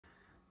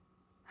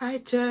Hi,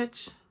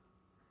 church.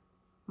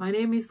 My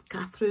name is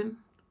Catherine.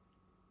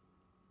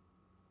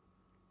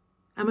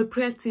 I'm a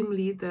prayer team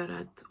leader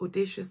at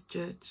Audacious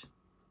Church.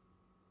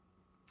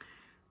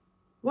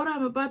 What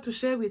I'm about to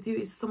share with you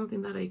is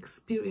something that I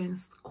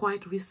experienced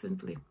quite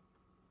recently.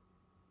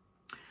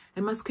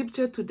 And my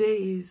scripture today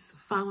is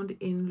found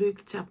in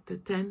Luke chapter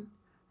 10,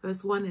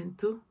 verse 1 and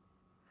 2,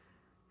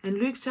 and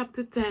Luke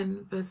chapter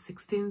 10, verse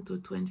 16 to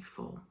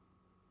 24.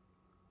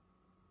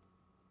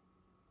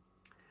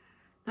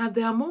 Now,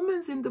 there are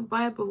moments in the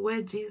Bible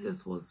where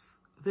Jesus was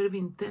very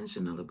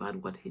intentional about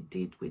what he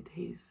did with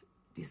his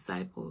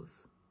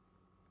disciples.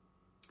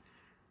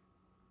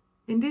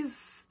 In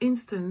this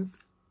instance,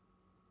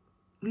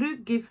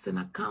 Luke gives an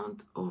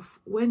account of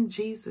when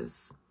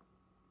Jesus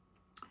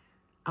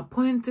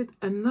appointed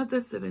another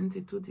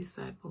 72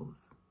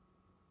 disciples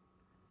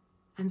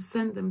and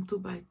sent them 2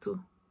 by 2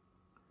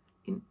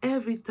 in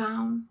every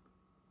town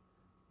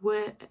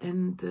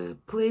and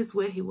place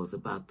where he was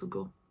about to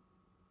go.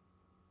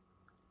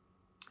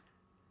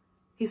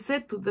 He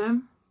said to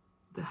them,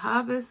 "The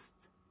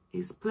harvest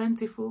is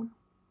plentiful,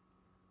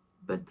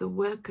 but the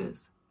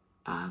workers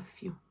are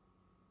few.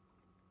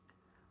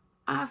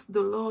 Ask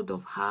the Lord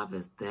of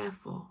harvest,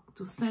 therefore,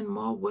 to send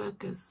more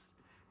workers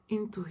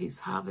into his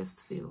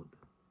harvest field."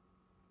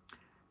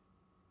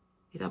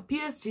 It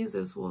appears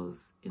Jesus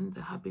was in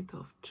the habit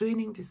of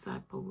training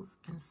disciples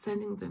and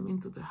sending them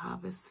into the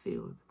harvest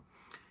field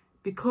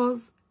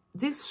because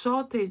this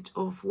shortage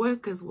of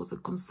workers was a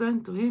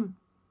concern to him.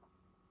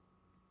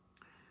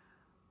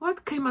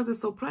 What came as a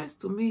surprise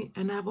to me,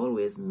 and I've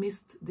always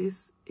missed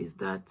this, is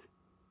that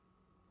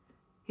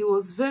he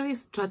was very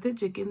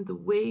strategic in the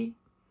way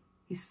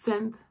he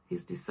sent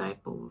his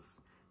disciples.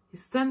 He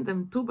sent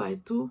them 2 by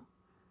 2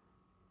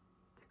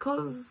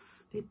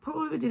 because he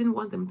probably didn't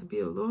want them to be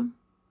alone.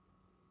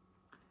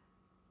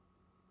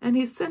 And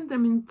he sent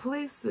them in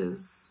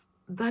places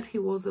that he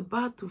was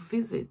about to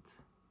visit,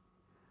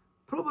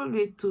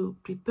 probably to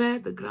prepare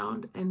the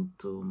ground and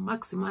to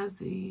maximize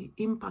the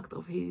impact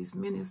of his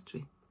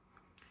ministry.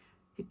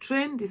 He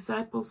trained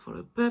disciples for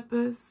a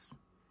purpose.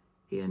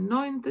 He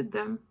anointed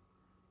them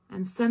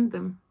and sent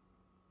them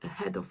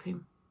ahead of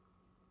him.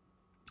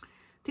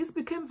 This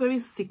became very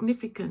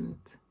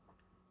significant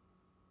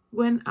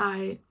when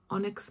I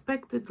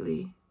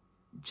unexpectedly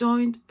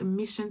joined a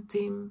mission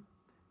team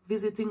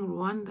visiting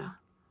Rwanda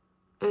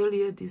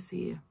earlier this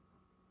year.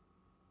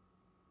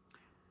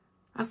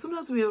 As soon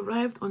as we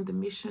arrived on the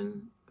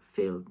mission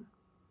field,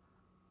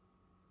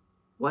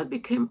 what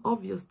became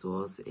obvious to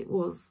us, it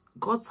was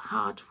God's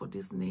heart for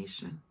this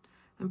nation,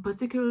 and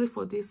particularly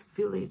for this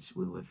village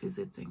we were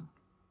visiting.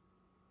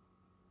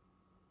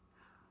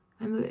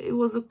 And it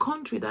was a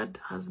country that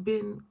has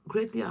been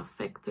greatly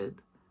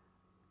affected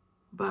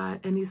by,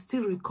 and is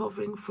still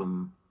recovering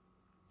from,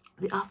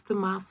 the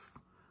aftermath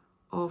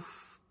of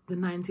the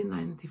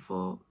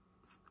 1994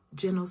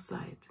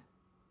 genocide.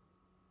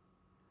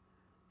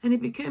 And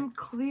it became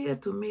clear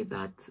to me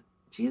that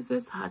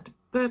Jesus had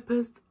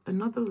purposed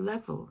another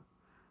level,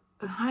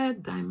 a higher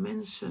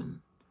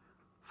dimension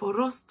for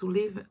us to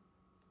live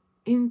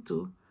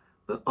into,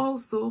 but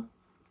also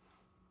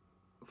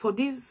for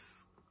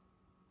this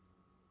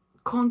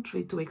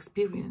country to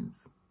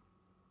experience.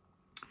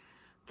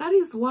 That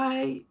is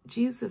why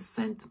Jesus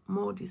sent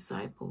more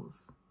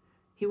disciples.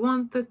 He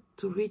wanted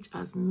to reach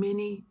as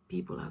many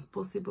people as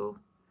possible,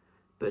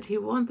 but he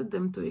wanted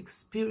them to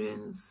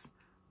experience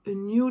a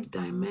new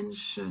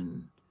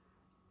dimension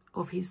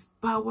of his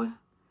power,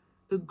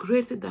 a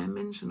greater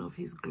dimension of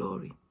his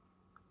glory.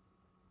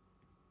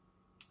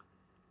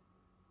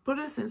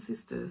 Brothers and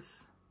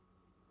sisters,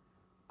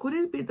 could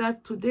it be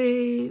that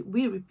today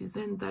we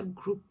represent that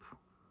group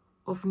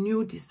of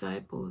new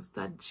disciples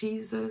that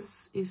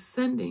Jesus is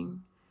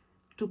sending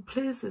to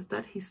places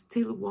that he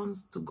still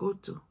wants to go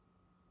to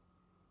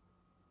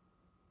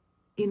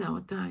in our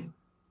time?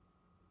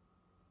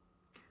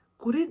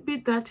 Could it be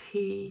that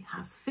he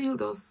has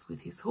filled us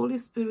with his Holy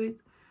Spirit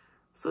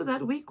so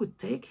that we could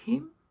take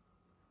him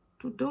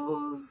to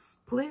those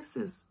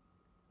places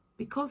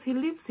because he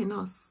lives in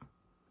us?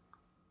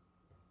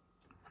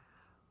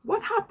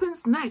 What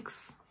happens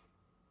next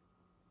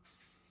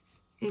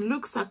in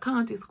Luke's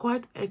account is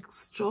quite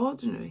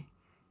extraordinary.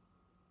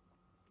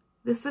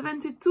 The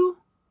 72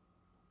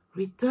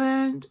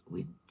 returned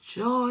with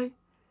joy.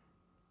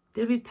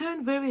 They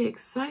returned very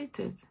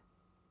excited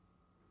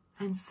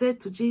and said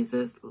to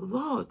Jesus,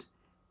 "Lord,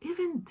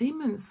 even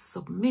demons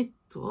submit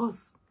to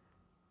us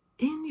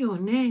in your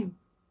name."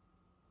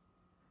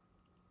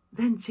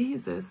 Then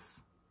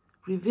Jesus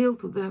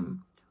revealed to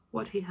them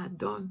what he had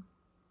done.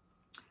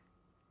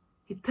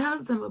 He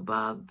tells them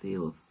about the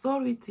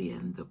authority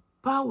and the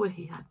power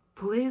he had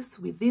placed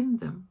within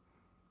them.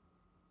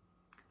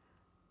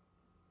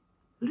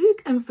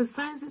 Luke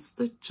emphasizes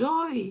the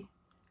joy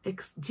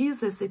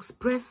Jesus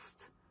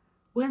expressed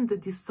when the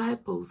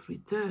disciples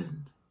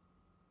returned.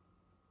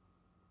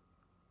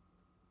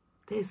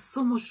 There is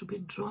so much to be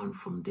drawn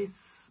from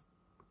this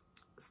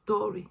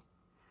story,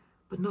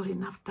 but not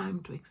enough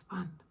time to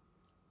expand.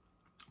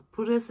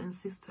 Brothers and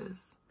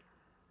sisters,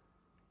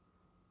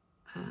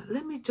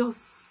 let me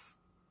just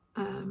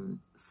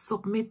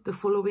submit the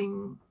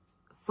following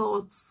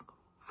thoughts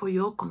for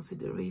your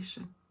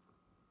consideration.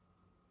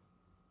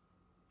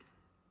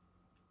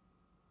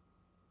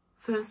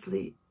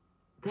 Firstly,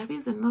 there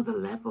is another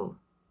level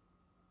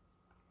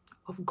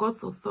of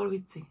God's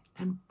authority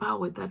and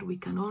power that we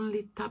can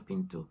only tap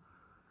into,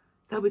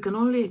 that we can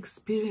only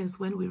experience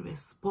when we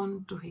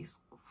respond to his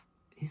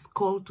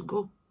call to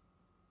go.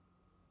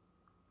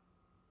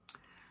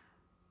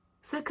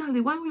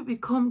 Secondly, when we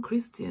become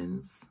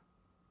Christians,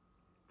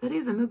 there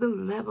is another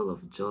level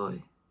of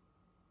joy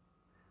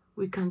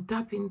we can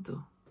tap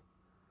into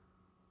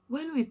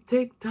when we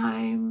take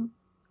time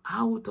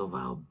out of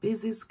our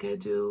busy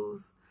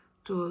schedules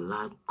to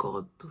allow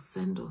God to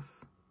send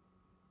us.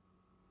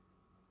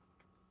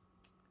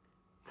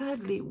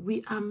 Thirdly,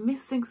 we are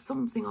missing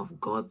something of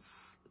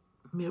God's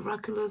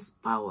miraculous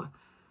power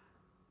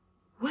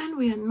when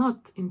we are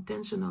not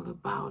intentional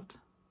about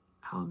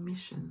our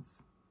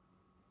missions.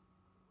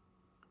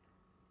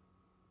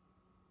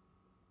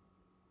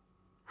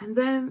 And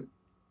then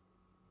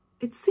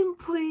it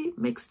simply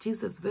makes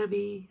Jesus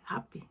very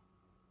happy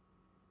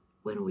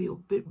when we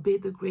obey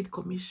the Great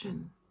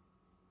Commission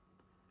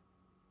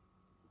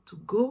to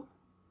go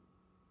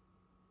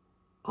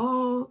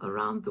all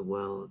around the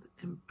world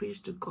and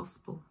preach the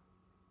gospel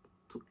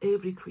to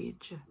every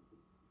creature.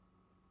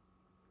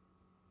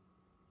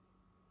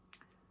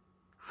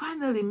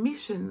 Finally,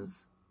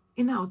 missions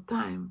in our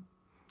time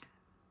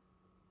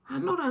are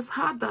not as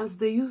hard as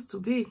they used to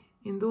be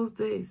in those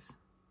days.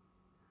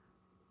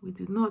 We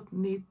do not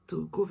need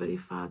to go very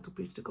far to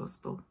preach the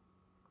gospel.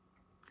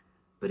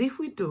 But if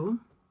we do,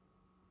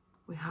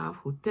 we have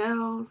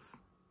hotels,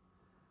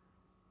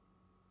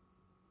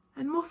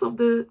 and most of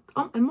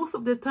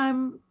the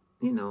time,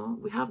 you know,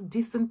 we have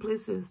decent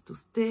places to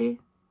stay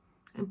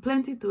and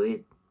plenty to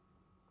eat.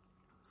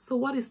 So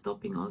what is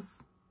stopping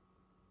us?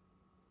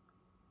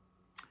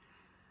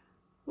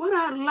 What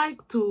I'd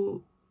like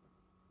to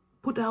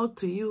put out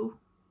to you,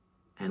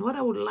 and what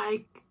I would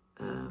like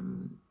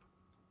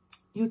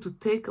you to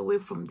take away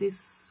from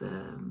this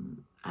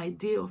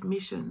idea of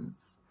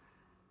missions,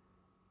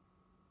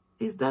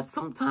 is that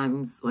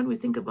sometimes when we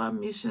think about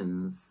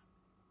missions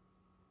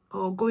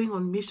or going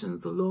on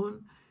missions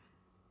alone,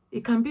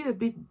 it can be a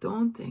bit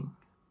daunting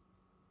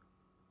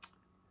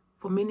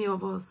for many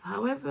of us.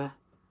 However,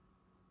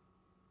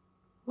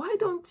 why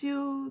don't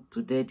you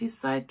today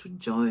decide to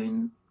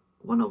join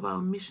one of our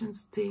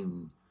missions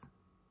teams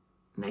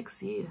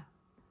next year?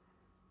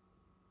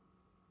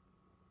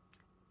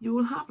 You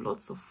will have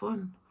lots of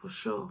fun, for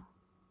sure,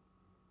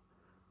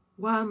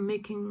 while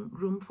making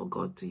room for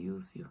God to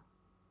use you.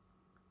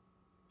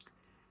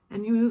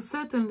 And you will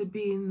certainly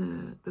be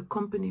in the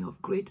company of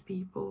great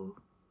people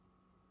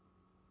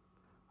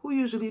who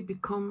usually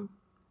become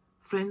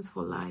friends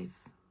for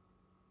life.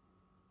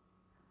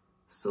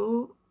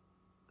 So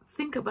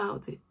think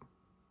about it.